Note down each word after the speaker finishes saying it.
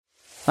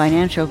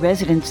Financial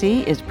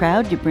Residency is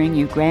proud to bring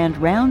you Grand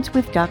Rounds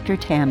with Dr.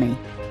 Tammy.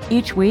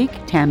 Each week,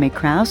 Tammy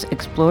Krause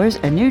explores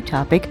a new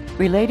topic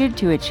related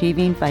to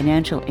achieving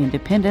financial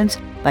independence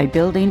by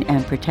building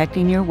and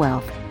protecting your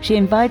wealth. She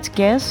invites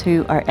guests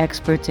who are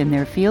experts in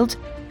their fields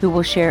who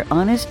will share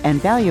honest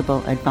and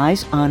valuable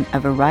advice on a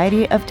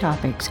variety of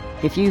topics.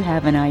 If you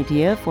have an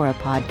idea for a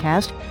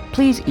podcast,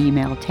 please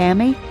email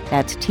Tammy,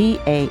 that's Tammy,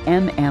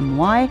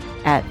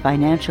 at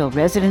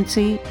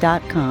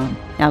financialresidency.com.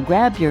 Now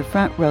grab your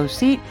front row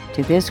seat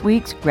to this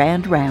week's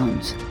Grand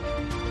Rounds.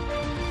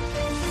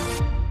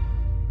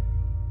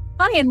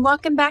 Hi, and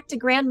welcome back to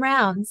Grand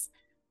Rounds.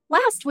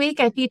 Last week,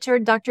 I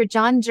featured Dr.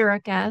 John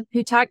Jurica,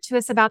 who talked to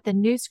us about the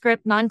New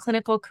Script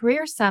Non-Clinical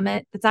Career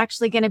Summit that's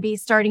actually going to be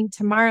starting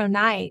tomorrow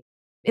night.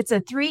 It's a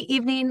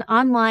 3-evening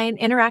online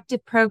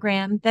interactive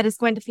program that is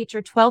going to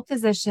feature 12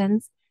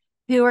 physicians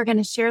who are going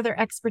to share their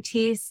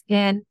expertise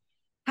in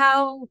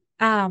how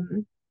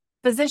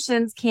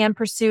physicians can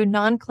pursue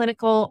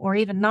non-clinical or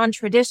even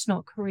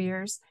non-traditional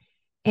careers.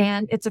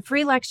 And it's a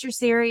free lecture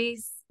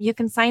series. You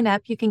can sign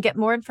up. You can get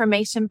more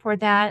information for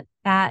that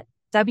at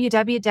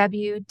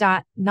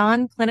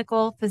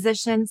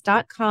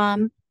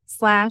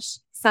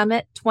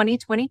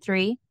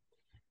www.nonclinicalphysicians.com/summit2023.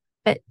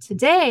 But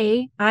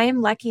today I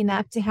am lucky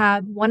enough to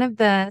have one of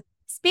the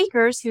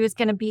speakers who is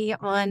going to be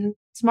on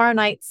tomorrow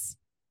night's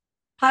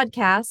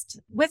podcast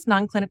with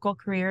Non-Clinical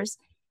Careers.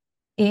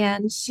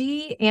 And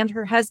she and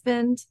her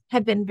husband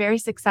have been very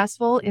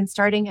successful in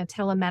starting a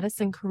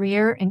telemedicine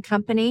career and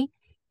company.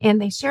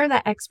 And they share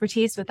that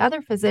expertise with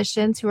other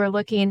physicians who are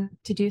looking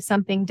to do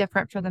something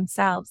different for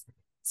themselves.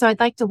 So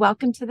I'd like to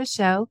welcome to the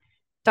show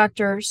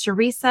Dr.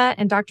 Cherisa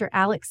and Dr.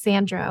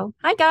 Sandrow.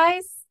 Hi,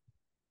 guys.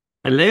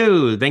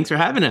 Hello. Thanks for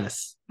having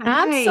us.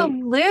 Hi.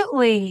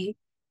 Absolutely.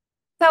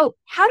 So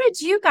how did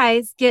you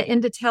guys get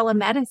into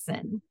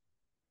telemedicine?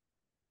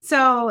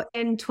 So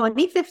in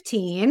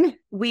 2015,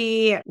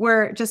 we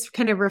were just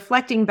kind of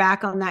reflecting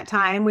back on that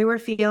time. We were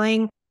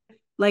feeling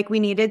like we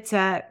needed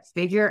to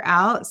figure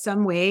out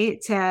some way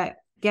to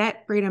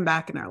get freedom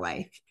back in our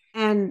life.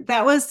 And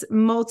that was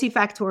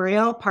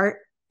multifactorial, part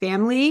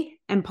family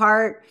and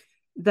part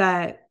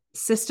the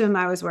system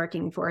I was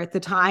working for at the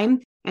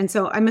time. And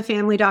so I'm a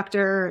family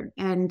doctor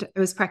and I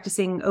was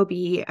practicing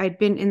OB. I'd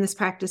been in this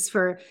practice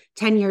for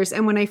 10 years.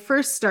 And when I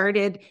first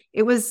started,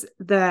 it was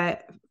the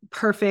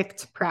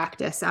perfect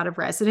practice out of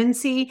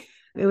residency.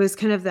 It was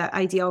kind of the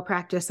ideal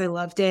practice. I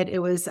loved it. It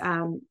was,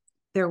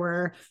 there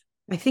were,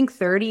 I think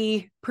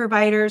 30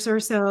 providers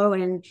or so,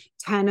 and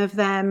 10 of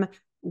them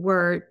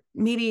were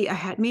maybe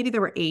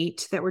there were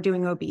 8 that were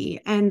doing OB.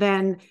 And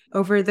then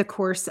over the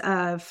course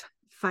of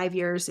 5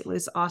 years, it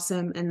was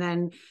awesome. And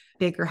then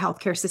bigger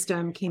healthcare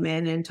system came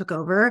in and took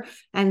over.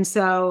 And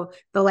so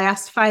the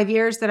last 5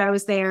 years that I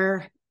was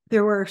there,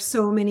 there were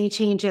so many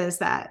changes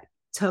that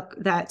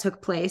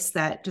took place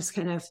that just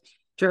kind of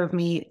drove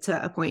me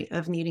to a point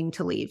of needing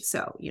to leave.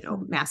 So,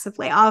 massive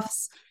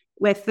layoffs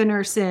with the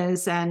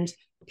nurses and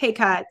pay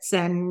cuts.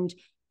 And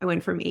I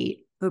went from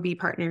 8 OB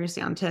partners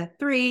down to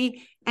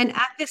 3. And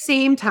at the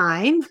same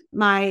time,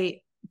 my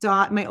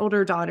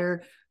older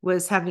daughter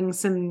was having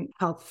some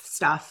health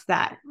stuff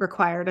that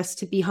required us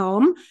to be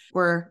home,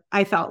 or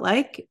I felt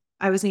like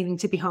I was needing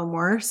to be home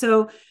more.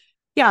 So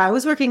yeah, I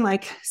was working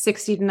like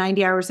 60 to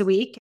 90 hours a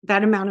week.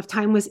 That amount of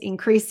time was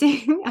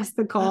increasing as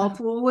the call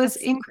pool was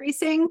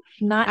increasing.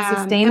 Not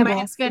sustainable. And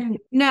my husband,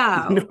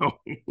 no.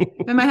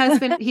 And my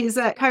husband, he's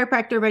a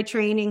chiropractor by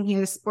training. He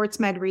has sports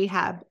med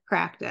rehab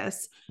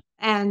practice.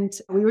 And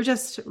we were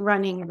just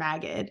running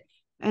ragged.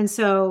 And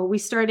so we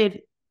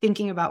started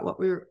thinking about what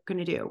we were going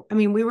to do. I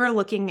mean, we were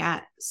looking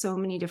at so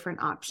many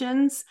different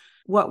options.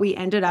 What we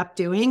ended up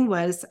doing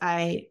was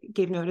I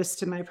gave notice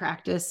to my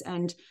practice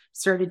and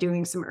started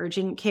doing some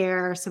urgent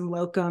care, some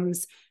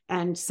locums,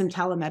 and some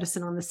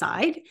telemedicine on the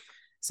side.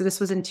 So this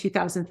was in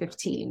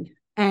 2015.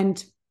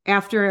 And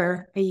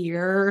after a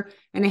year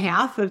and a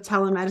half of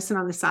telemedicine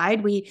on the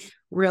side, we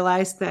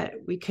realized that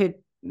we could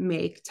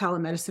make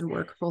telemedicine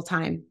work full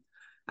time.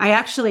 I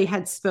actually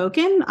had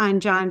spoken on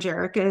John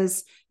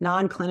Jurica's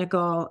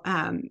non-clinical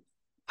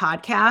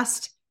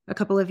podcast a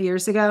couple of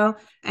years ago,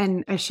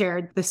 and I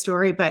shared the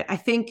story, but I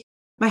think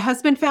my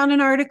husband found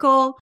an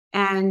article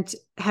and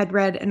had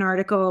read an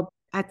article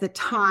at the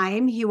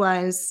time. He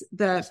was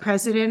the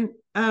president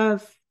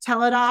of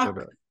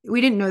Teladoc.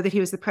 We didn't know that he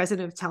was the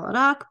president of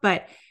Teladoc,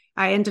 but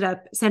I ended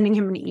up sending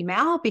him an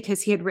email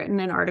because he had written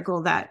an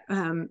article that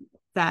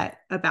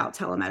about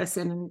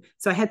telemedicine. And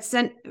so I had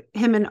sent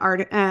him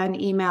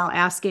an email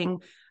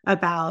asking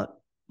about,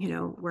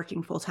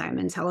 working full-time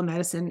in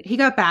telemedicine. He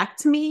got back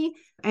to me,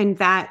 and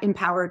that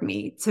empowered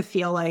me to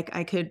feel like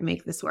I could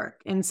make this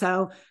work. And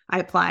so I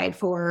applied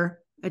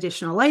for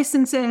additional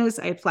licenses.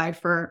 I applied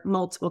for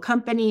multiple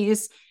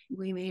companies.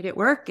 We made it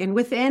work. And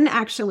within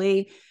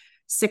actually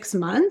 6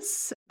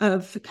 months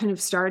of kind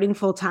of starting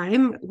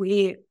full-time,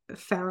 we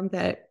found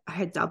that I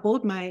had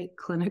doubled my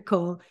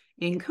clinical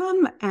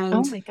income. And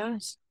oh my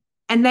gosh.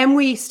 And then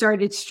we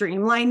started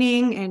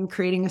streamlining and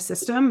creating a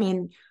system.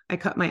 And I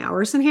cut my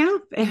hours in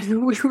half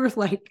and we were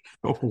like,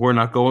 we're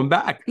not going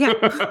back. Yeah.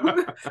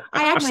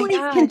 I actually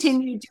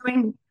continued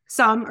doing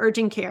some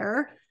urgent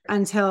care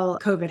until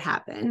COVID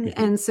happened.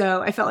 Mm-hmm. And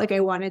so I felt like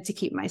I wanted to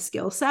keep my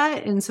skill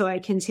set. And so I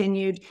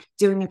continued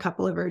doing a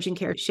couple of urgent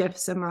care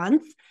shifts a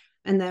month.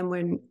 And then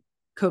when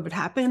COVID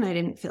happened, I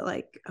didn't feel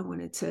like I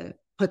wanted to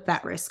put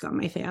that risk on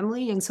my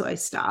family. And so I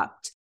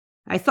stopped.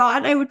 I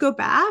thought I would go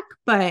back,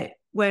 but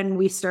when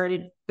we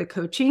started the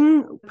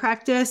coaching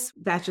practice,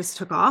 that just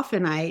took off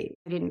and I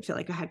didn't feel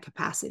like I had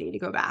capacity to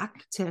go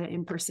back to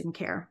in-person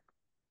care.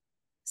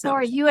 So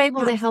are you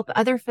able to help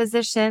other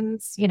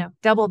physicians,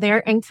 double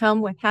their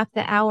income with half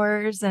the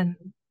hours? And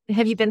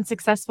have you been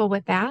successful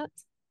with that?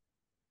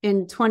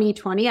 In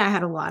 2020, I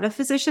had a lot of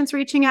physicians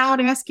reaching out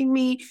and asking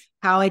me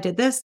how I did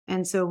this.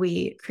 And so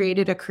we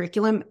created a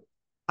curriculum.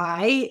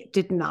 I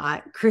did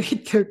not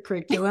create the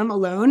curriculum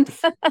alone.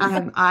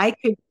 I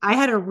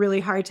had a really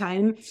hard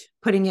time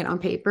putting it on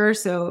paper.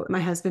 So my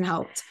husband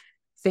helped,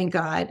 thank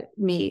God,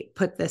 me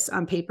put this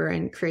on paper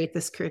and create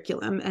this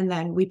curriculum. And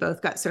then we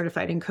both got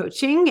certified in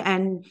coaching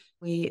and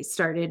we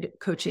started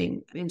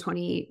coaching in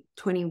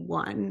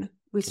 2021.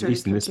 We started at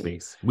least in this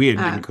space. We had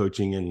been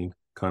coaching in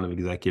kind of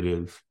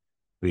executive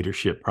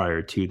leadership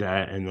prior to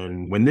that. And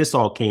then when this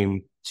all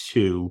came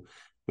to,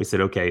 we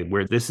said, okay,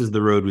 this is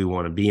the road we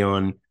want to be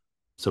on.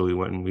 So we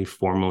went and we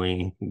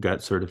formally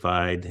got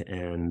certified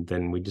and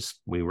then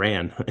we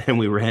ran and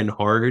we ran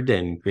hard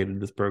and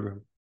created this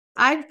program.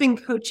 I've been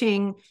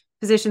coaching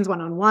physicians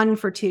one-on-one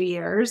for 2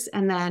 years.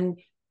 And then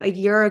a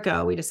year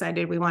ago, we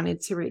decided we wanted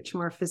to reach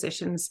more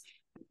physicians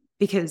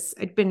because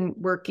I'd been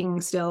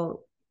working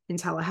still in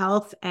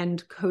telehealth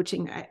and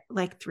coaching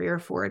like 3 or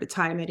 4 at a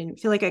time. I didn't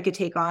feel like I could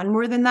take on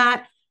more than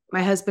that.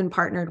 My husband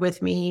partnered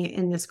with me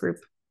in this group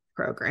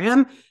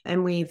program,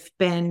 and we've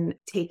been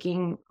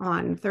taking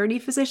on 30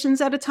 physicians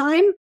at a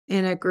time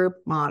in a group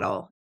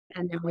model.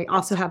 And then we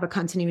also have a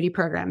continuity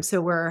program.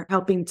 So we're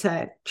helping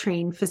to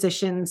train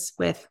physicians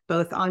with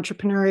both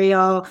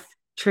entrepreneurial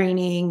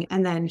training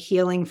and then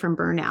healing from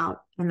burnout,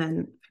 and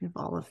then kind of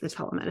all of the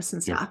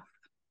telemedicine stuff.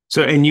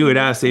 So, and you had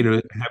asked,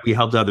 have we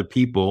helped other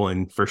people?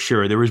 And for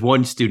sure, there was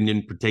one student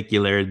in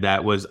particular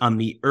that was on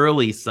the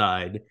early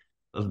side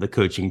of the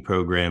coaching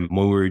program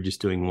when we were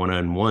just doing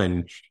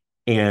one-on-one.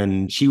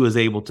 And she was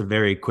able to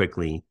very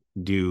quickly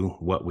do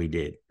what we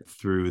did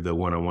through the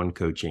one-on-one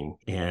coaching.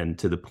 And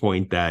to the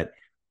point that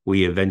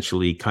we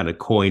eventually kind of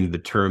coined the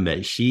term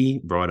that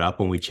she brought up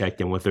when we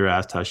checked in with her,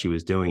 asked how she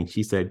was doing.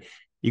 She said,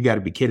 you got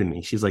to be kidding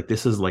me. She's like,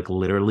 this is like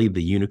literally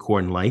the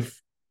unicorn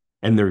life.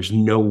 And there's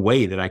no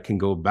way that I can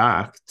go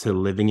back to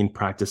living and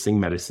practicing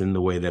medicine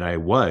the way that I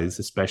was,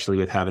 especially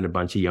with having a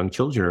bunch of young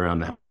children around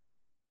the house.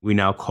 We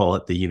now call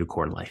it the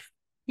unicorn life.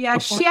 Yeah,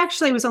 she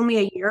actually was only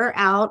a year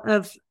out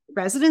of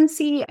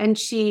residency, and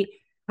she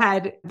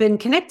had been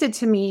connected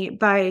to me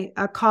by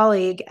a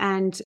colleague,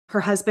 and her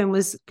husband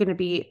was going to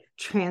be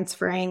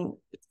transferring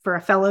for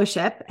a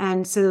fellowship.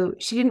 And so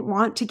she didn't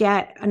want to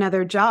get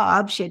another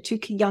job. She had 2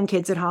 young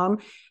kids at home.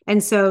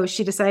 And so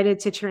she decided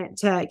to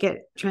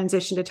get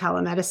transitioned to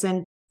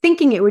telemedicine,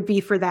 thinking it would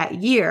be for that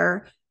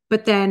year.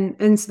 But then,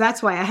 and so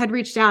that's why I had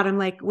reached out. I'm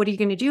like, what are you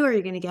going to do? Are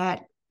you going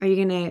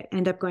to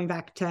end up going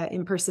back to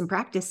in-person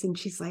practice? And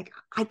she's like,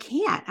 I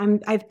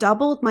can't. I've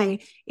doubled my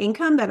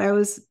income that I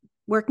was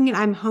working in.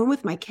 I'm home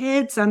with my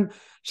kids.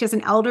 She has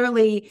an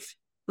elderly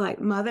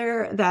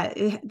mother that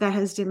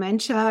has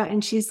dementia.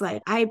 And she's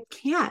like, I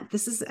can't.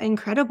 This is an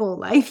incredible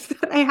life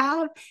that I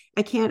have.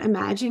 I can't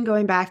imagine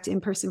going back to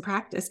in-person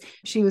practice.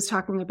 She was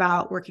talking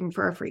about working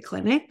for a free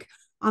clinic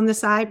on the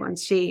side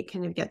once she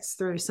kind of gets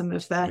through some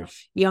of the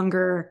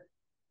younger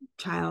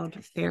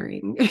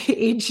childbearing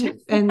age.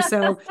 And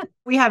so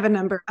we have a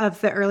number of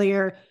the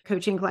earlier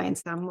coaching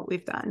clients done what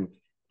we've done.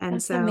 And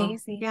That's so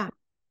amazing. Yeah.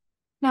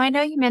 Now, I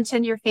know you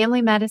mentioned your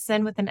family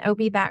medicine with an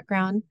OB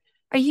background.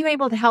 Are you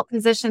able to help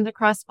physicians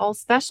across all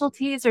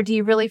specialties, or do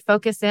you really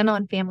focus in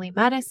on family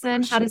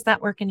medicine? How does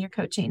that work in your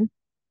coaching?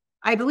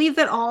 I believe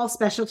that all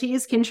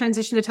specialties can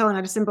transition to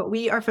telemedicine, but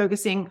we are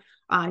focusing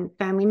on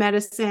family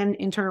medicine,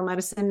 internal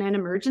medicine, and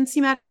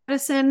emergency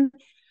medicine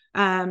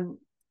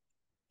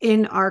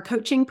in our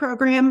coaching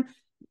program.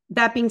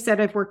 That being said,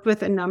 I've worked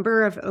with a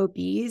number of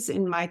OBs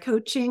in my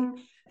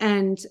coaching.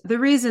 And the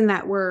reason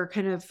that we're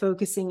kind of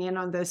focusing in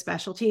on those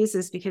specialties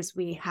is because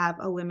we have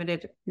a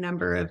limited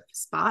number of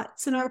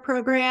spots in our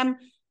program.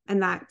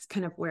 And that's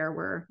kind of where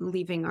we're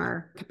leaving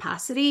our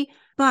capacity.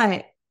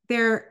 But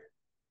there,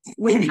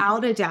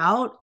 without a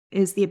doubt,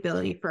 is the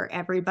ability for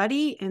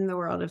everybody in the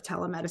world of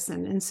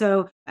telemedicine. And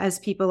so as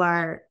people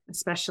are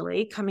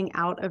especially coming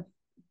out of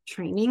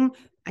training,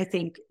 I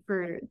think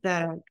for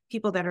the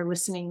people that are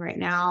listening right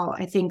now,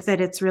 I think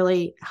that it's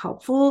really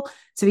helpful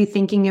to be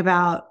thinking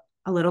about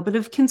a little bit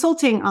of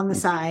consulting on the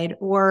side,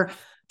 or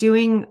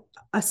doing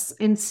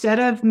instead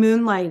of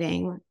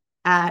moonlighting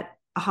at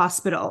a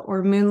hospital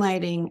or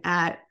moonlighting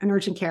at an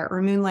urgent care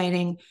or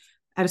moonlighting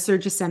at a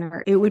surgery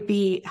center. It would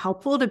be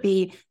helpful to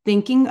be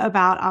thinking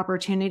about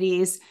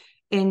opportunities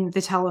in the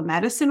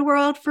telemedicine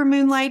world for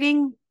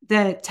moonlighting.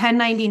 The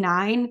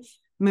 1099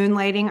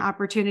 moonlighting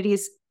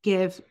opportunities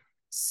give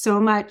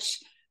so much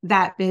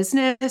that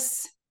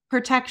business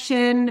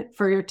protection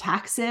for your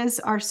taxes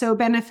are so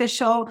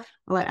beneficial.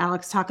 I'll let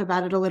Alex talk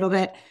about it a little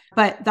bit,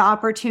 but the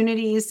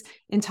opportunities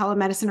in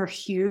telemedicine are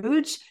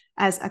huge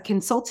as a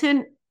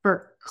consultant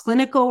for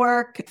clinical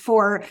work,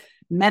 for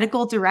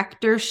medical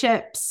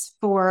directorships,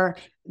 for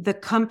the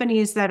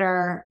companies that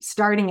are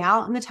starting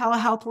out in the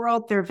telehealth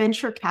world. They're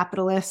venture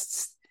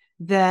capitalists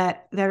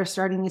that are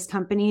starting these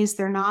companies.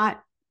 They're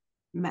not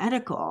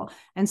medical.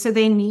 And so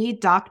they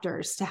need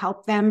doctors to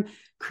help them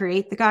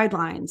create the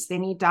guidelines. They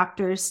need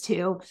doctors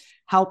to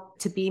help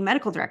to be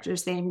medical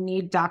directors. They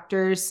need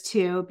doctors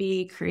to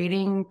be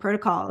creating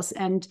protocols,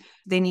 and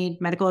they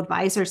need medical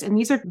advisors. And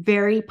these are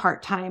very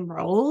part-time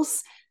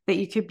roles that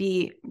you could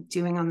be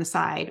doing on the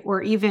side,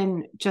 or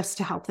even just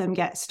to help them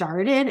get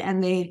started.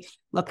 And they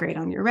look great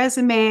on your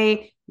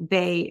resume.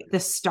 The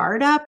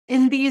startup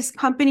in these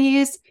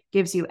companies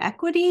gives you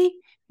equity.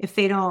 If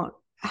they don't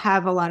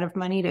have a lot of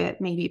money to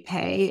maybe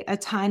pay a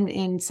ton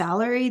in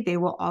salary, they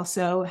will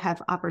also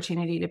have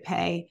opportunity to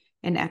pay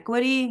in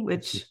equity,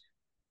 which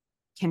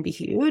can be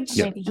huge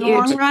in the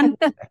long run.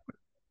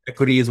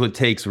 Equity is what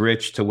takes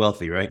rich to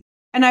wealthy, right?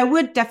 And I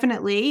would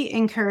definitely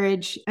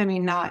encourage,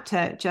 not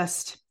to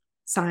just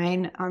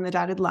sign on the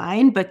dotted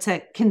line, but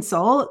to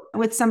consult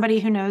with somebody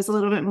who knows a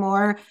little bit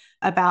more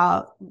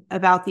about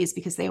these,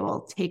 because they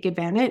will take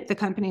advantage. The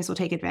companies will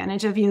take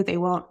advantage of you. They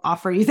won't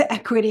offer you the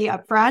equity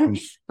up front.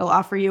 They'll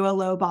offer you a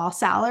low ball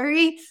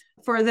salary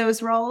for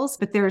those roles,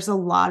 but there's a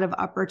lot of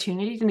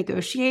opportunity to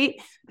negotiate.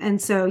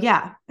 And so,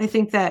 yeah, I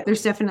think that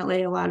there's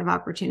definitely a lot of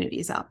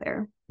opportunities out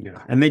there.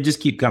 Yeah. And they just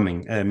keep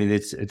coming.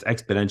 It's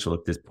exponential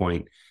at this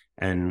point.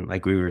 And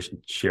like we were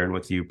sharing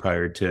with you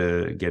prior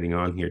to getting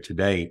on here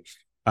today,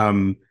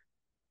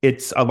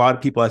 it's a lot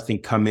of people, I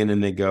think, come in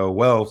and they go,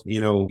 well,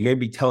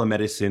 maybe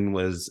telemedicine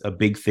was a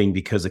big thing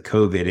because of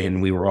COVID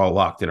and we were all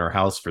locked in our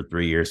house for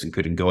 3 years and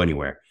couldn't go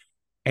anywhere.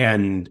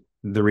 And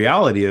the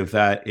reality of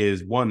that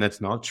is, one, that's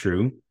not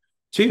true.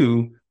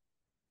 Two,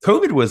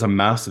 COVID was a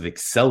massive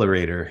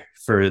accelerator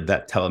for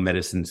that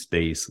telemedicine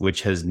space,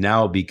 which has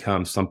now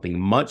become something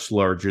much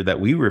larger that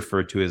we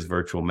refer to as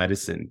virtual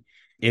medicine,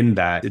 in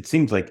that it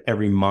seems like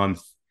every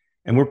month.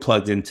 And we're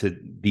plugged into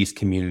these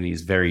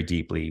communities very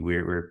deeply.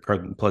 We're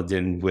plugged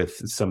in with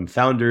some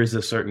founders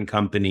of certain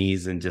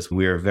companies, and just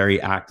we're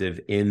very active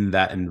in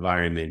that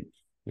environment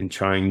and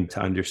trying to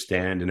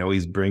understand and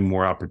always bring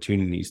more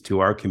opportunities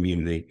to our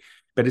community.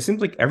 But it seems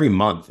like every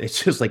month,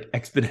 it's just like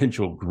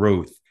exponential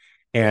growth.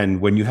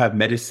 And when you have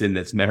medicine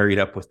that's married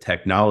up with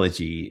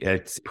technology,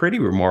 it's pretty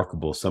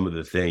remarkable, some of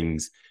the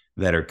things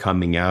that are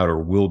coming out or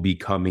will be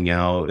coming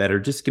out that are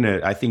just going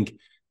to, I think,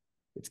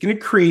 it's going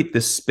to create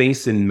this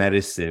space in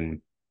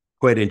medicine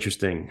quite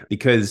interesting,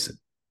 because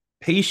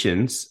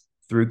patients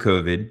through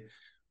COVID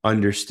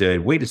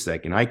understood, wait a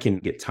second, I can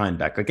get time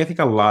back. Like, I think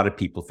a lot of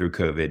people through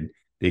COVID,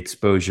 the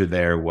exposure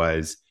there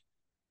was,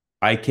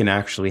 I can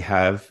actually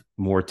have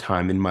more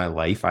time in my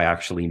life. I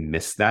actually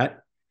miss that.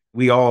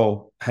 We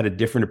all had a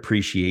different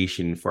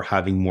appreciation for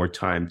having more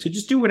time to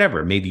just do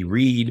whatever, maybe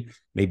read,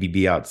 maybe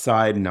be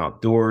outside and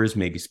outdoors,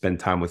 maybe spend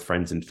time with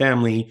friends and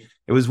family.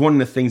 It was one of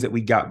the things that we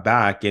got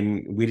back,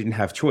 and we didn't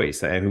have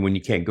choice. When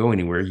you can't go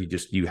anywhere,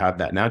 you have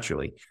that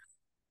naturally.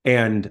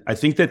 And I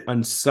think that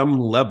on some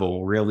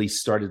level really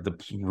started to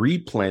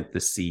replant the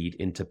seed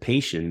into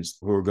patients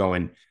who are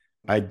going,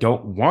 I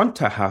don't want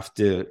to have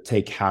to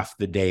take half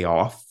the day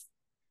off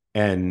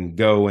and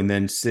go and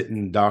then sit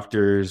in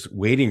doctor's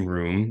waiting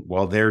room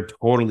while they're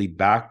totally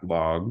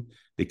backlogged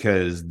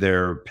because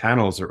their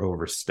panels are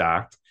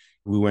overstacked.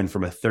 We went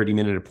from a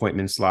 30-minute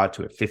appointment slot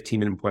to a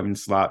 15-minute appointment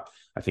slot.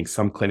 I think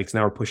some clinics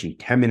now are pushing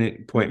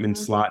 10-minute appointment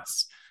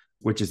slots,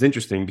 which is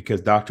interesting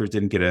because doctors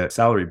didn't get a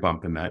salary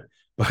bump in that,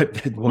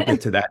 but we'll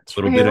get to that a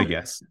little bit, I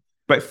guess.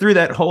 But through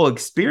that whole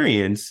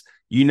experience,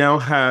 you now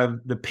have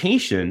the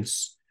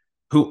patients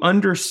who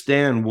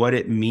understand what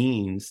it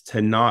means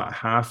to not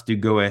have to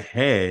go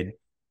ahead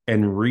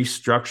and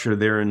restructure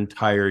their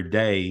entire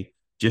day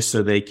just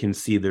so they can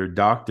see their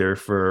doctor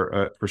for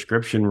a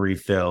prescription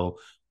refill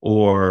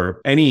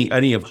or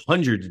any of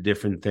hundreds of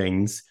different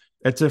things.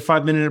 It's a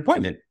 5-minute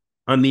appointment.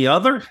 On the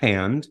other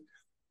hand,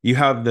 you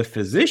have the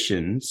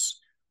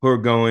physicians who are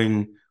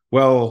going,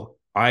 well,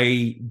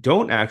 I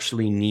don't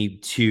actually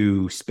need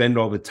to spend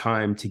all the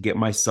time to get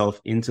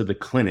myself into the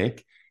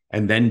clinic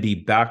and then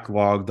be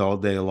backlogged all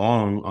day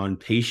long on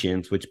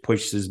patients, which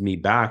pushes me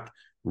back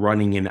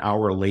running an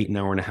hour late, an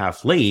hour and a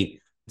half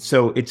late.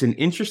 So it's an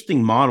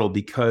interesting model,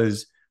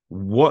 because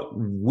what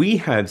we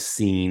have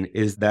seen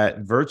is that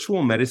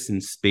virtual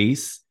medicine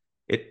space,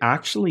 it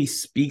actually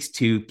speaks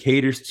to,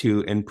 caters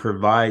to, and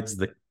provides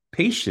the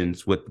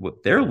patients with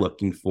what they're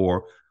looking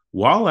for,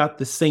 while at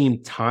the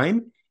same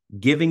time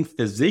giving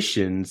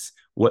physicians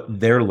what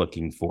they're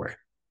looking for,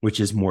 which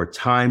is more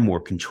time,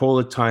 more control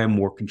of time,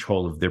 more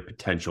control of their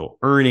potential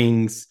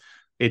earnings.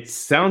 It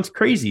sounds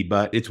crazy,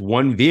 but it's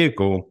one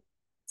vehicle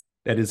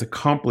that is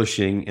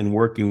accomplishing and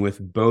working with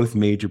both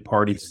major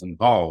parties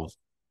involved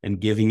and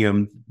giving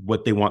them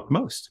what they want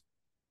most.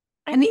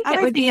 I think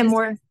it would be a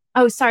more...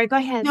 Oh, sorry. Go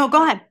ahead. No,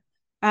 go ahead.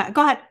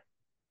 Go ahead.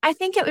 I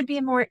think it would be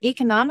a more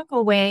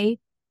economical way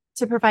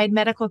to provide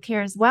medical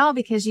care as well,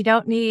 because you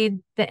don't need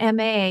the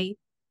MA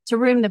to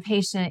room the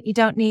patient. You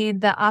don't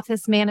need the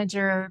office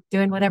manager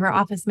doing whatever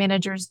office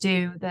managers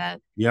do,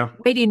 the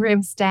waiting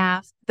room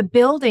staff, the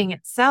building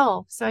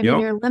itself. So, I mean,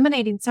 you're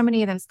eliminating so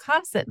many of those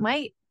costs that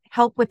might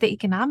help with the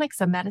economics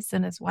of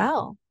medicine as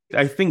well.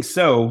 I think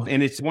so.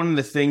 And it's one of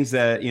the things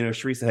that,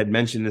 Cherisa had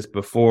mentioned this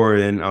before,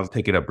 and I'll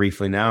pick it up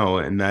briefly now.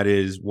 And that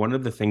is one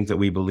of the things that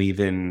we believe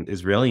in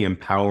is really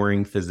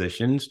empowering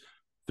physicians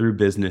through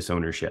business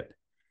ownership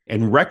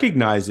and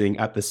recognizing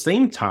at the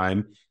same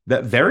time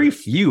that very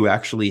few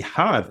actually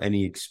have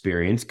any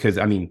experience, because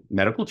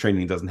medical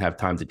training doesn't have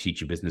time to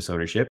teach you business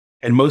ownership.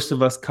 And most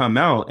of us come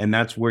out, and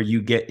that's where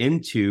you get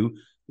into,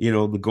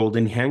 the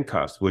golden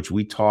handcuffs, which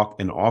we talk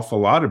an awful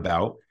lot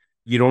about.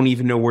 You don't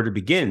even know where to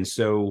begin.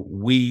 So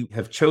we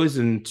have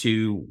chosen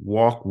to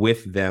walk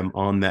with them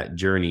on that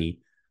journey,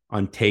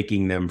 on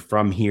taking them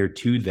from here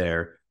to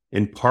there.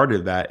 And part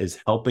of that is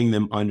helping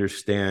them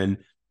understand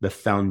the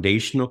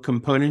foundational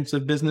components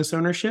of business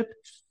ownership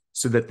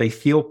so that they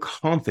feel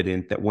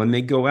confident that when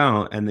they go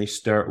out and they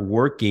start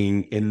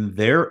working in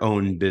their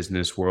own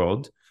business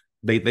world,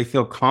 they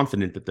feel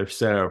confident that they're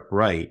set up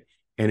right.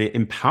 And it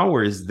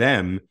empowers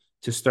them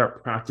to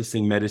start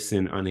practicing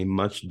medicine on a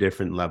much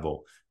different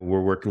level.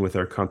 We're working with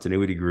our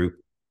continuity group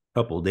a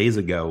couple of days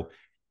ago,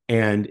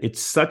 and it's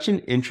such an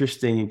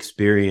interesting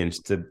experience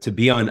to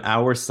be on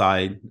our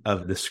side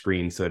of the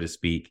screen, so to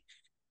speak,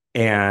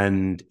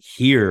 and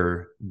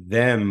hear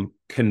them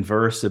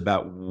converse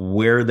about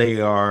where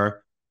they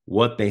are,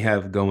 what they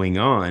have going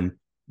on,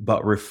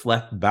 but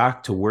reflect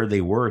back to where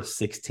they were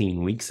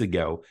 16 weeks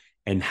ago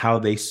and how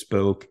they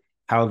spoke,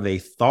 how they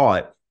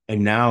thought.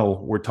 And now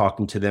we're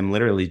talking to them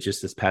literally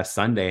just this past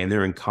Sunday, and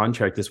they're in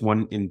contract. This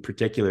one in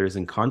particular is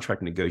in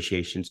contract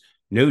negotiations.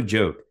 No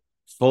joke,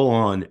 full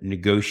on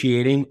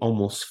negotiating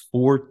almost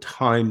 4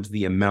 times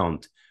the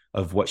amount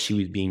of what she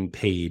was being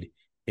paid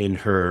in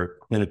her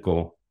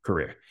clinical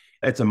career.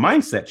 It's a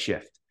mindset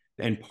shift.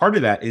 And part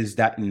of that is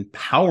that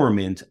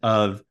empowerment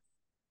of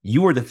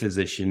you are the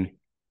physician,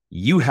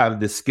 you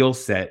have the skill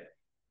set,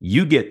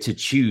 you get to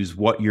choose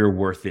what your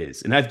worth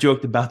is. And I've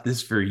joked about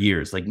this for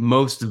years. Like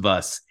most of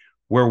us,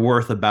 we're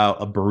worth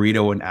about a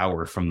burrito an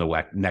hour from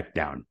the neck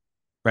down,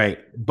 right?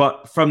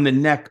 But from the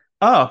neck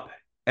up,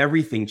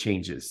 everything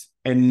changes.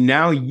 And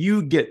now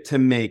you get to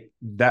make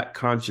that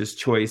conscious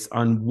choice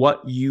on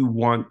what you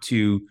want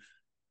to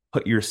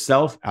put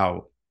yourself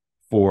out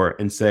for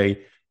and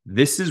say,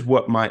 this is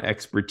what my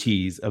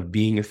expertise of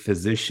being a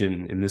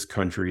physician in this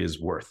country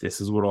is worth. This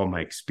is what all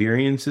my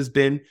experience has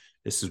been.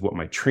 This is what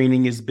my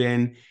training has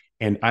been.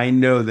 And I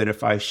know that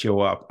if I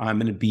show up, I'm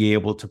going to be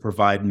able to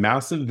provide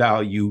massive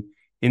value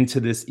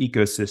into this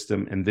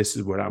ecosystem, and this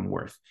is what I'm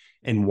worth.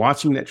 And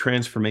watching that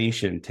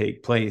transformation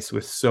take place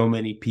with so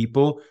many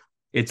people,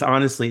 it's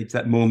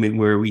that moment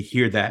where we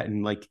hear that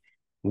and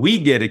we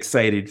get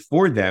excited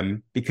for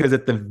them, because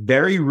at the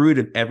very root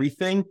of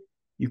everything,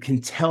 you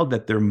can tell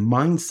that their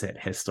mindset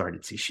has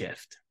started to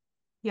shift.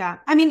 Yeah.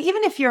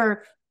 Even if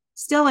you're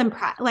still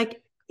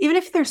even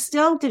if they're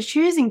still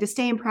choosing to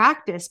stay in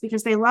practice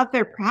because they love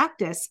their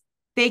practice,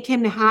 they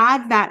can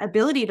have that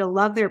ability to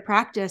love their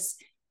practice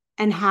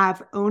and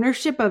have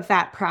ownership of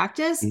that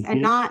practice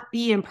and not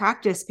be in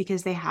practice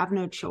because they have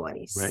no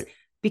choice, right?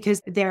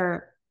 Because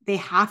they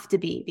have to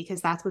be,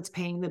 because that's what's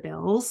paying the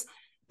bills.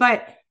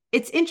 But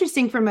it's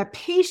interesting from a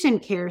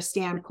patient care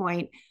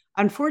standpoint.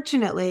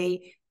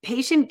 Unfortunately,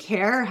 patient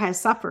care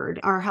has suffered.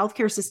 Our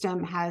healthcare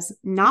system has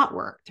not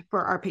worked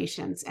for our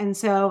patients. And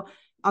so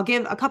I'll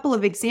give a couple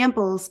of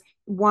examples.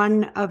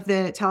 One of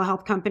the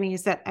telehealth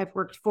companies that I've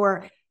worked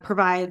for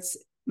provides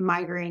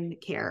migraine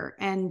care,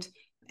 and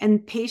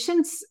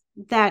patients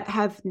that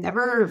have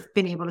never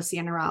been able to see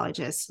a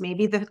neurologist.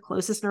 Maybe the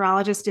closest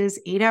neurologist is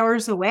 8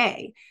 hours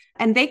away,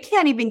 and patients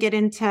can't even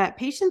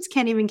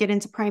get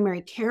into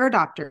primary care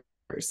doctors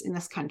in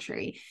this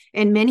country.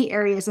 In many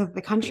areas of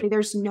the country,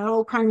 there's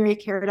no primary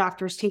care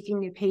doctors taking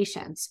new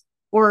patients,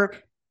 or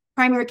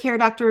primary care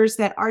doctors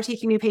that are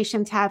taking new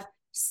patients have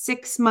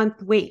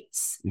 6-month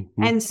waits.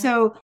 And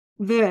so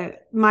the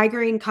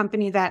migraine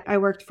company that I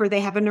worked for,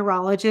 they have a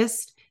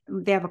neurologist.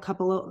 They have a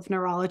couple of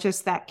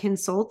neurologists that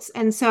consults.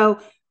 And so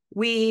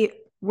we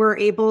were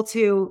able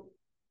to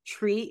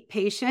treat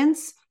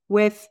patients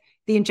with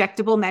the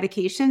injectable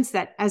medications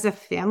that as a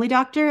family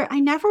doctor, I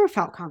never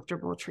felt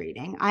comfortable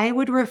treating. I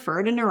would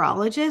refer to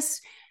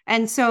neurologists.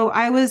 And so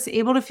I was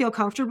able to feel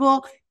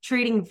comfortable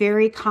treating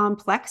very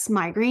complex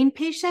migraine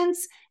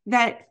patients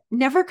that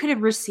never could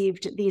have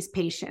received these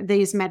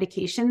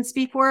medications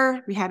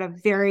before. We had a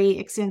very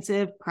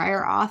extensive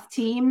prior auth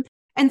team.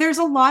 And there's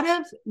a lot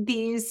of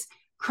these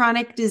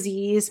chronic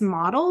disease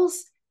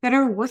models that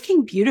are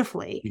working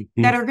beautifully,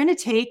 that are going to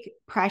take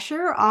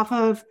pressure off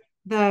of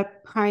the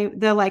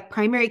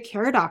primary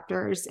care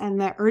doctors and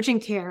the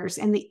urgent cares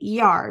and the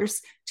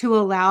ERs to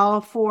allow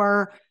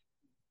for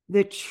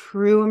the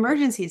true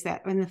emergencies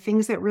and the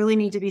things that really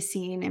need to be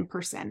seen in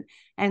person.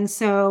 And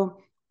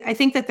so I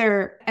think that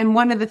and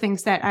one of the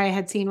things that I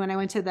had seen when I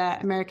went to the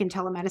American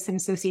Telemedicine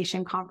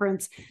Association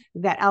conference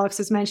that Alex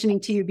was mentioning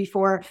to you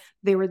before,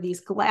 there were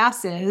these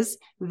glasses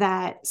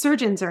that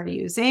surgeons are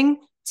using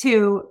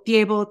to be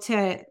able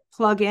to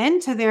plug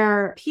into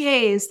their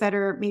PAs that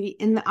are maybe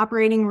in the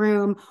operating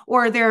room,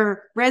 or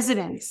their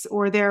residents,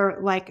 or their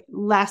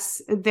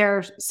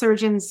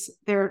surgeons,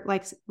 they're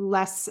like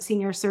less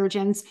senior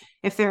surgeons.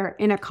 If they're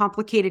in a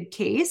complicated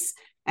case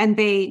and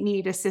they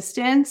need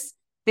assistance,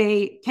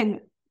 they can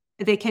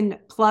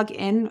plug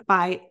in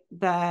by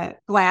the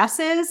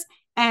glasses.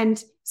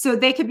 And so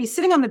they could be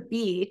sitting on the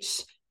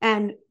beach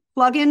and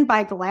plug in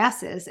by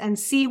glasses and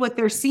see what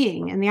they're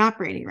seeing in the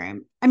operating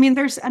room. I mean,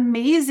 there's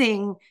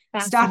amazing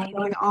stuff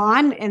going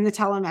on in the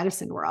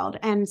telemedicine world.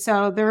 And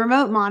so the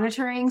remote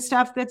monitoring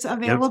stuff that's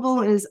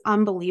available is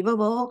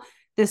unbelievable.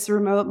 This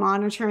remote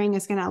monitoring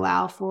is going to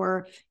allow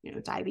for,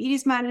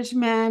 diabetes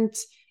management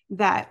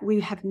that we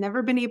have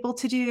never been able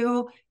to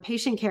do.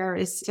 Patient care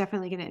is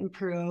definitely going to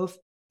improve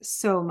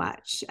so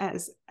much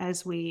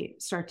as we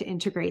start to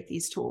integrate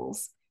these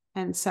tools.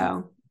 And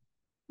so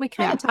we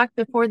kind of talked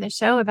before the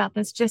show about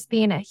this just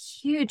being a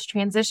huge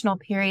transitional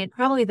period,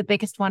 probably the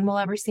biggest one we'll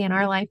ever see in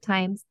our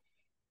lifetimes.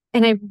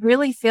 And I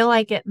really feel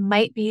like it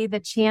might be the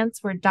chance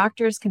where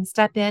doctors can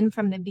step in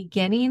from the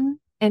beginning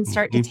and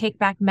start to take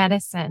back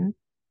medicine.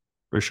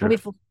 For sure.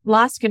 We've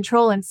lost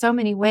control in so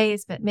many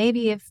ways, but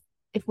maybe if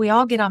we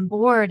all get on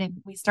board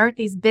and we start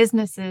these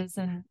businesses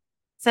and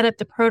set up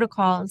the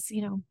protocols,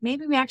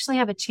 maybe we actually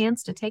have a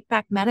chance to take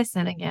back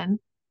medicine again.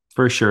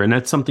 For sure. And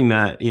that's something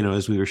that,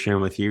 as we were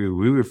sharing with you,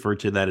 we refer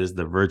to that as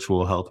the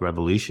virtual health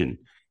revolution.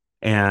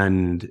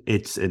 And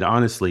it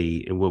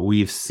honestly, what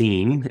we've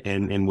seen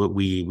and what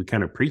we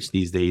kind of preach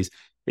these days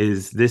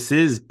is this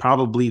is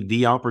probably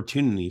the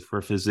opportunity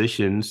for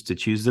physicians to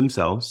choose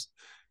themselves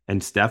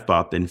and step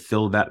up and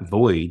fill that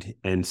void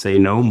and say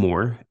no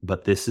more,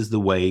 but this is the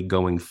way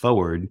going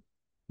forward.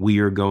 We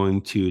are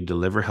going to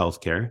deliver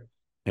healthcare,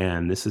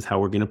 and this is how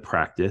we're going to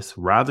practice,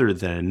 rather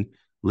than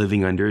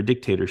living under a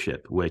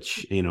dictatorship,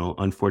 which,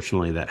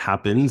 unfortunately that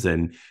happens.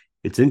 And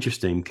it's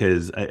interesting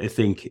because I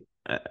think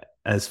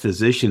as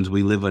physicians,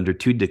 we live under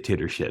two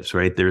dictatorships,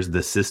 right? There's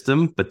the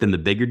system, but then the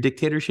bigger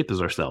dictatorship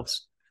is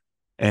ourselves.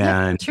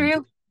 And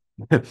true.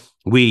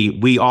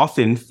 We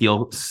often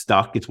feel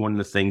stuck. It's one of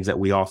the things that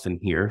we often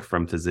hear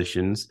from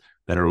physicians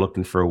that are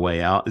looking for a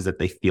way out, is that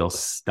they feel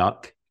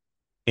stuck.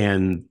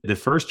 And the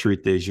first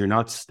truth is you're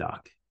not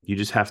stuck. You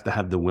just have to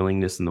have the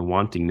willingness and the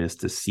wantingness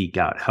to seek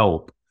out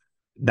help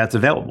that's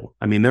available.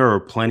 I mean, there are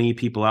plenty of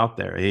people out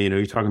there.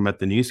 You're talking about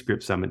the New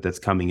Script Summit that's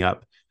coming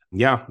up.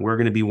 Yeah, we're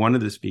going to be one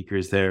of the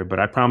speakers there, but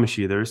I promise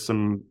you there's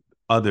some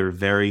other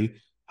very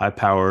high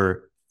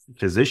power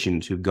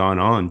physicians who've gone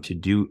on to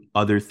do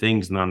other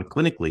things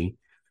non-clinically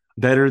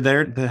that are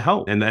there to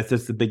help. And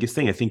that's the biggest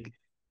thing. I think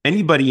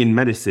anybody in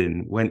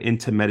medicine went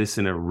into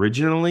medicine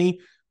originally,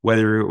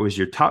 whether it was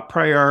your top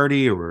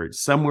priority or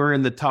somewhere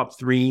in the top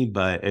 3,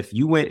 but if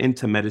you went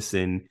into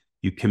medicine,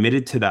 you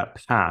committed to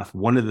that path.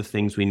 One of the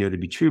things we know to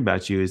be true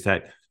about you is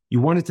that you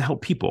wanted to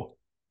help people,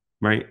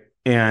 right?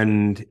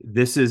 And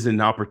this is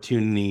an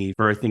opportunity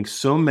for, I think,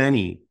 so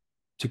many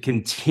to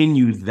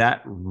continue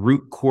that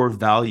root core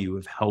value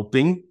of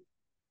helping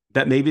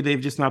that maybe they've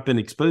just not been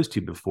exposed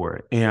to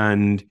before.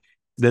 And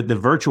the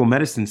virtual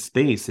medicine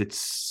space, it's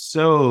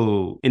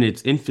so in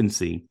its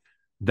infancy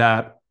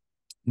that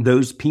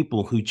those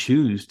people who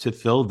choose to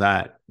fill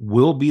that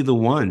will be the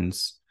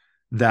ones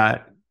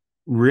that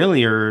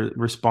really are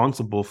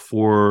responsible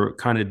for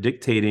kind of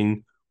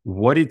dictating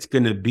what it's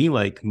going to be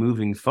like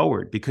moving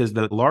forward, because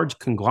the large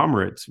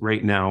conglomerates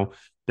right now,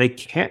 they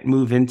can't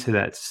move into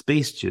that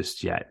space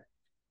just yet.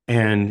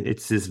 And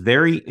it's this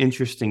very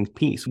interesting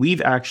piece.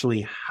 We've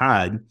actually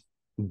had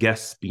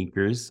guest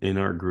speakers in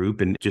our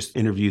group and just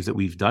interviews that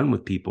we've done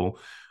with people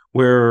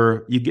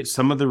where you get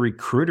some of the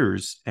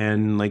recruiters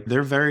and like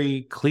they're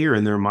very clear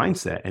in their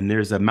mindset. And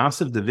there's a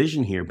massive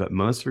division here, but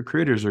most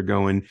recruiters are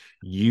going,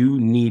 you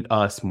need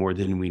us more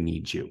than we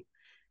need you.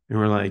 And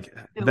we're like,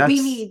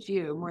 we need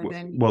you more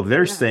than. Well,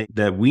 they're saying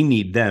that we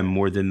need them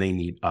more than they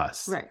need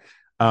us. Right.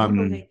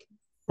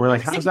 We're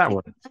like, how does that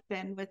work?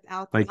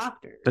 Without like,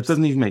 doctors. That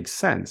doesn't even make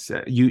sense.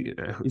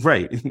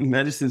 Right.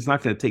 Medicine's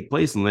not going to take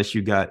place unless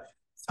you got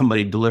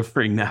somebody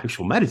delivering the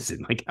actual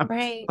medicine. Like, how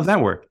does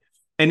that work?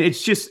 And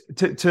it's just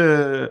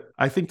to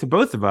I think to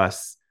both of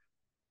us,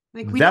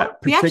 like we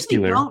actually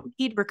don't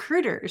need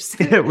recruiters.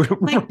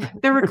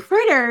 Like the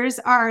recruiters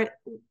are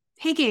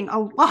taking a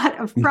lot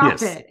of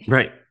profit. Yes,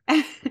 right.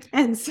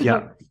 And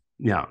so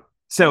yeah.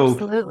 So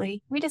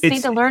absolutely. We just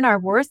need to learn our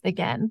worth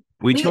again.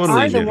 We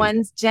totally are the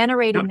ones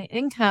generating the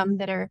income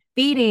that are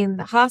feeding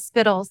the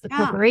hospitals, the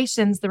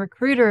corporations, the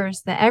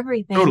recruiters, the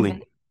everything.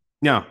 Totally.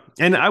 Yeah.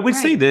 And I would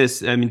say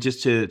this, I mean,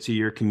 just to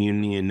your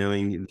community and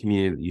knowing the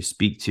community that you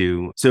speak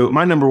to. So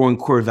my number one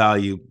core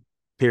value,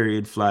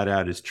 period, flat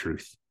out, is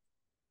truth.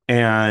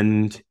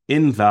 And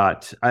in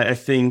that, I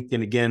think,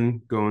 and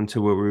again, going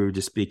to what we were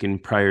just speaking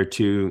prior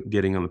to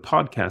getting on the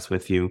podcast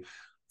with you,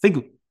 I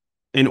think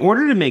in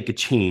order to make a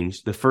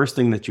change, the first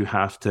thing that you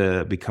have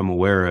to become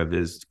aware of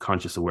is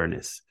conscious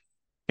awareness.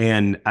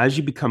 And as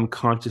you become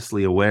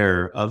consciously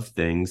aware of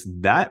things,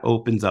 that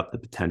opens up the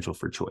potential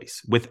for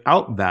choice.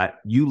 Without that,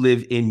 you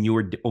live in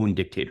your own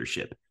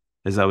dictatorship,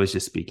 as I was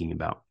just speaking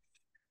about.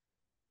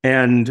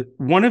 And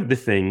one of the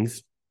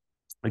things,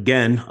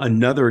 again,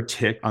 another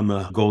tick on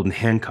the golden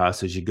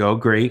handcuffs as you go,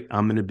 great,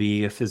 I'm going to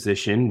be a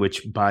physician,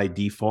 which by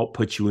default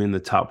puts you in the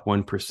top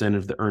 1%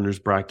 of the earners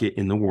bracket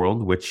in the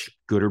world, which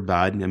good or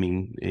bad, I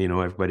mean,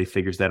 everybody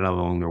figures that out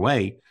along their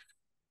way.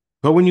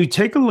 But when you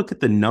take a look at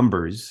the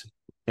numbers,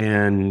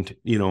 and,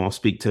 I'll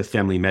speak to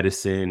family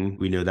medicine,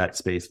 we know that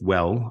space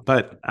well,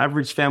 but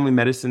average family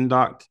medicine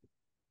doc,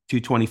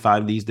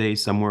 225 these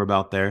days, somewhere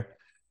about there.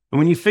 And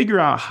when you figure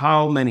out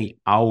how many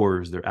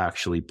hours they're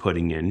actually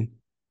putting in,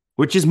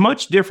 which is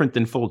much different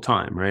than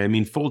full-time, right? I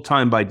mean,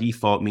 full-time by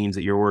default means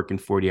that you're working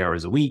 40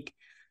 hours a week.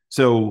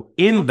 So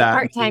in that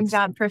part-time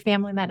job for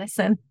family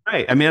medicine.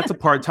 Right. I mean, that's a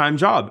part-time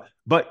job,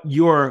 but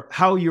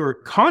how your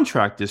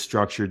contract is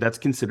structured, that's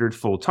considered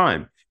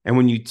full-time. And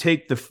when you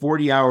take the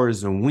 40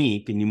 hours a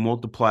week and you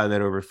multiply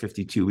that over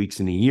 52 weeks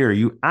in a year,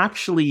 you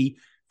actually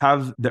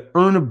have the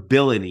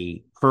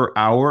earnability per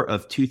hour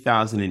of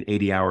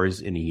 2,080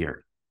 hours in a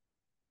year.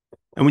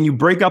 And when you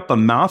break up the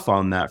math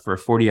on that for a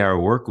 40-hour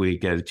work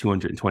week at a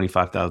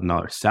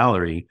 $225,000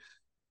 salary,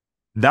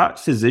 that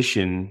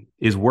physician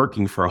is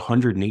working for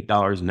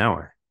 $108 an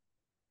hour.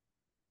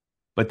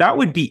 But that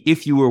would be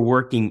if you were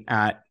working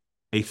at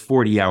a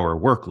 40-hour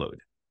workload.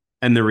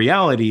 And the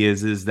reality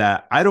is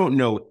that I don't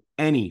know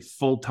any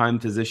full-time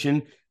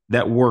physician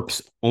that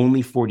works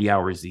only 40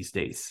 hours these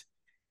days,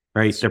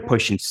 right? Sure. They're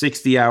pushing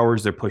 60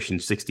 hours, they're pushing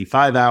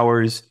 65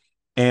 hours.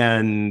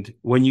 And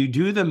when you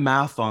do the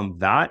math on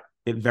that,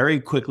 it very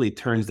quickly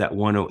turns that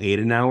 108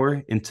 an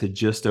hour into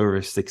just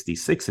over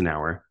 66 an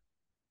hour.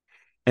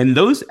 And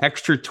those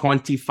extra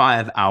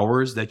 25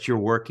 hours that you're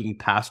working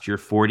past your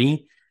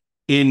 40,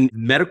 in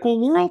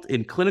medical world,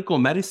 in clinical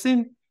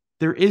medicine,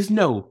 there is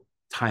no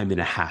time and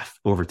a half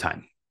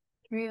overtime.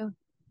 True.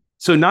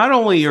 So not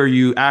only are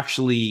you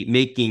actually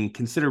making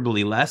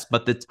considerably less,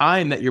 but the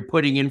time that you're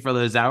putting in for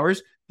those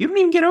hours, you don't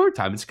even get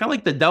overtime. It's kind of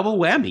like the double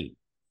whammy.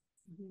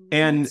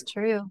 And that's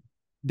true.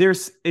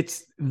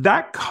 It's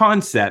that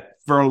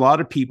concept for a lot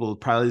of people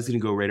probably is going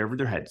to go right over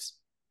their heads.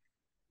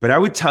 But I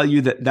would tell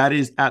you that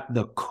is at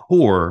the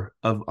core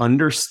of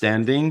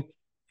understanding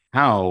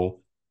how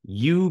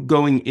you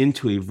going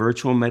into a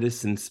virtual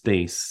medicine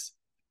space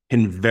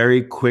can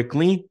very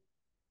quickly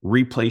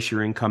replace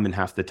your income in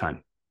half the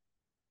time.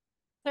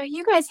 So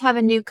you guys have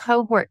a new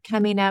cohort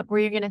coming up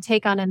where you're going to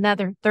take on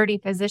another 30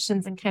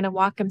 physicians and kind of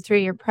walk them through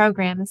your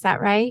program. Is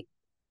that right?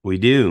 We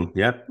do.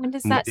 Yep. When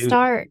does that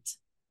start?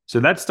 So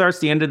that starts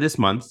the end of this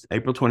month.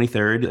 April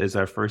 23rd is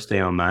our first day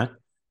on that.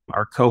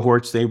 Our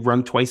cohorts, they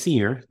run twice a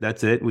year.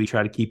 That's it. We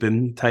try to keep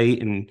them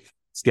tight and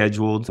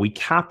scheduled. We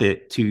cap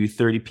it to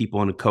 30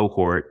 people in a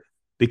cohort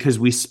because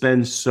we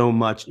spend so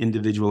much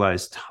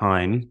individualized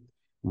time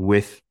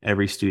with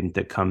every student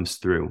that comes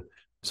through.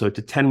 So it's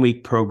a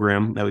 10-week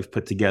program that we've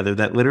put together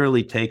that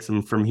literally takes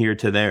them from here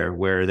to there,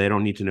 where they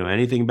don't need to know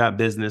anything about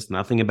business,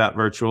 nothing about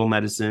virtual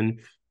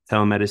medicine,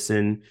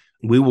 telemedicine.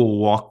 We will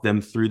walk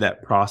them through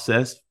that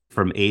process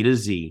from A to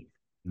Z.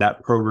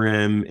 That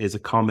program is a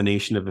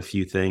combination of a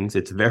few things.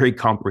 It's very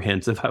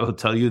comprehensive, I will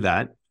tell you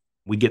that.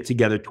 We get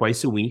together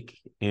twice a week,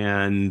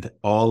 and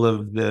all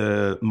of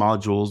the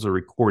modules are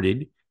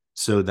recorded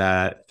so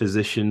that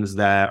physicians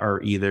that are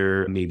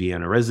either maybe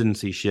on a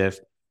residency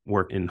shift,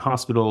 work in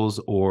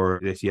hospitals,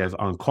 or if you have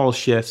on-call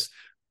shifts,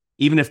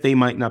 even if they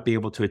might not be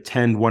able to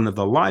attend one of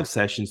the live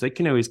sessions, they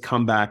can always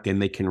come back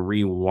and they can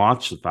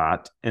re-watch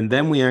that. And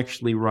then we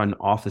actually run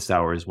office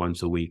hours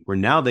once a week, where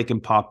now they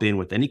can pop in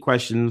with any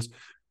questions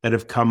that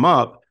have come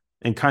up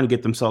and kind of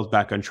get themselves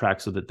back on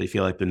track so that they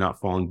feel like they're not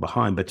falling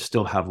behind, but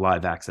still have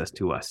live access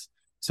to us.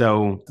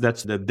 So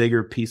that's the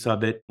bigger piece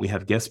of it. We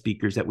have guest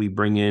speakers that we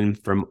bring in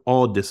from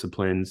all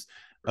disciplines,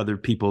 other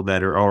people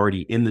that are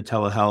already in the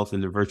telehealth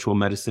and the virtual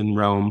medicine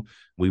realm.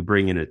 We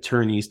bring in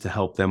attorneys to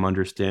help them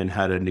understand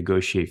how to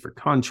negotiate for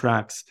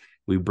contracts.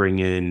 We bring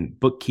in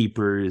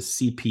bookkeepers,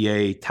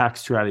 CPA, tax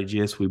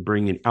strategists. We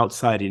bring in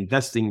outside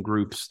investing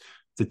groups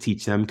to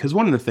teach them. Because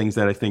one of the things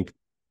that I think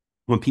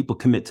when people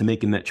commit to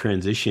making that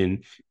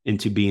transition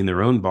into being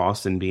their own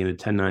boss and being a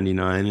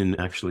 1099 and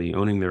actually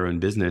owning their own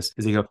business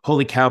is they go,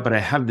 holy cow, but I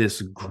have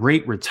this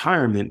great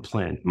retirement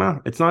plan.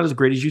 Well, it's not as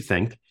great as you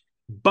think,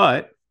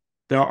 but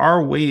there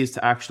are ways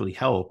to actually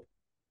help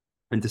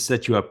and to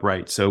set you up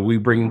right. So we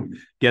bring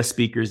guest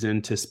speakers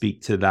in to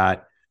speak to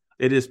that.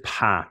 It is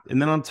packed.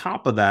 And then on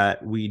top of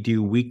that, we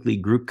do weekly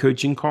group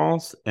coaching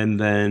calls. And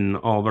then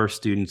all of our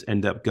students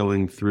end up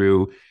going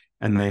through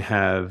and they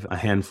have a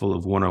handful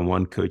of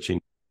one-on-one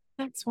coaching.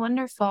 That's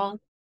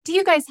wonderful. Do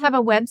you guys have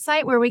a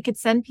website where we could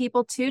send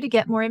people to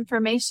get more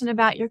information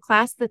about your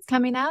class that's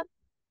coming up?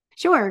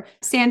 Sure.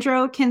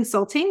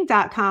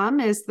 Sandrowconsulting.com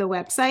is the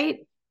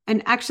website.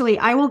 And actually,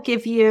 I will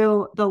give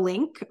you the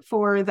link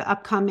for the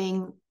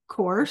upcoming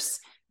course.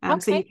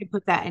 So you can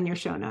put that in your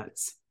show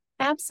notes.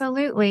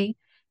 Absolutely.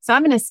 So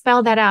I'm going to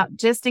spell that out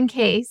just in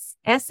case.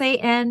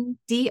 Sandrow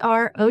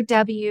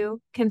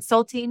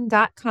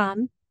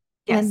consulting.com.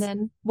 Yes. And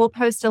then we'll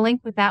post a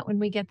link with that when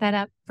we get that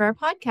up for our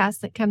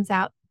podcast that comes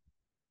out.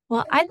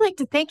 Well, I'd like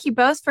to thank you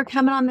both for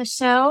coming on the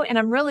show. And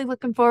I'm really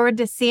looking forward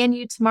to seeing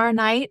you tomorrow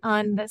night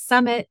on the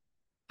Summit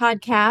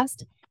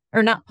podcast,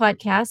 or not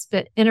podcast,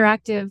 but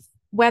interactive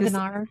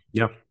webinar.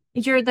 Yep.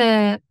 You're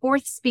the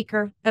fourth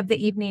speaker of the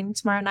evening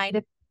tomorrow night,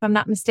 if I'm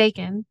not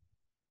mistaken.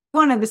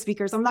 One of the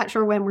speakers. I'm not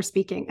sure when we're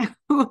speaking.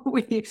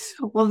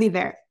 We'll be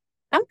there.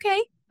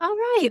 Okay. All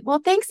right. Well,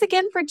 thanks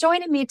again for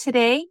joining me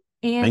today.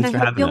 And Thanks I for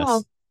hope having you'll us.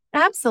 all,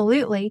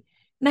 absolutely.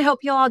 And I hope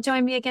you'll all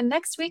join me again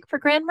next week for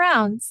Grand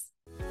Rounds.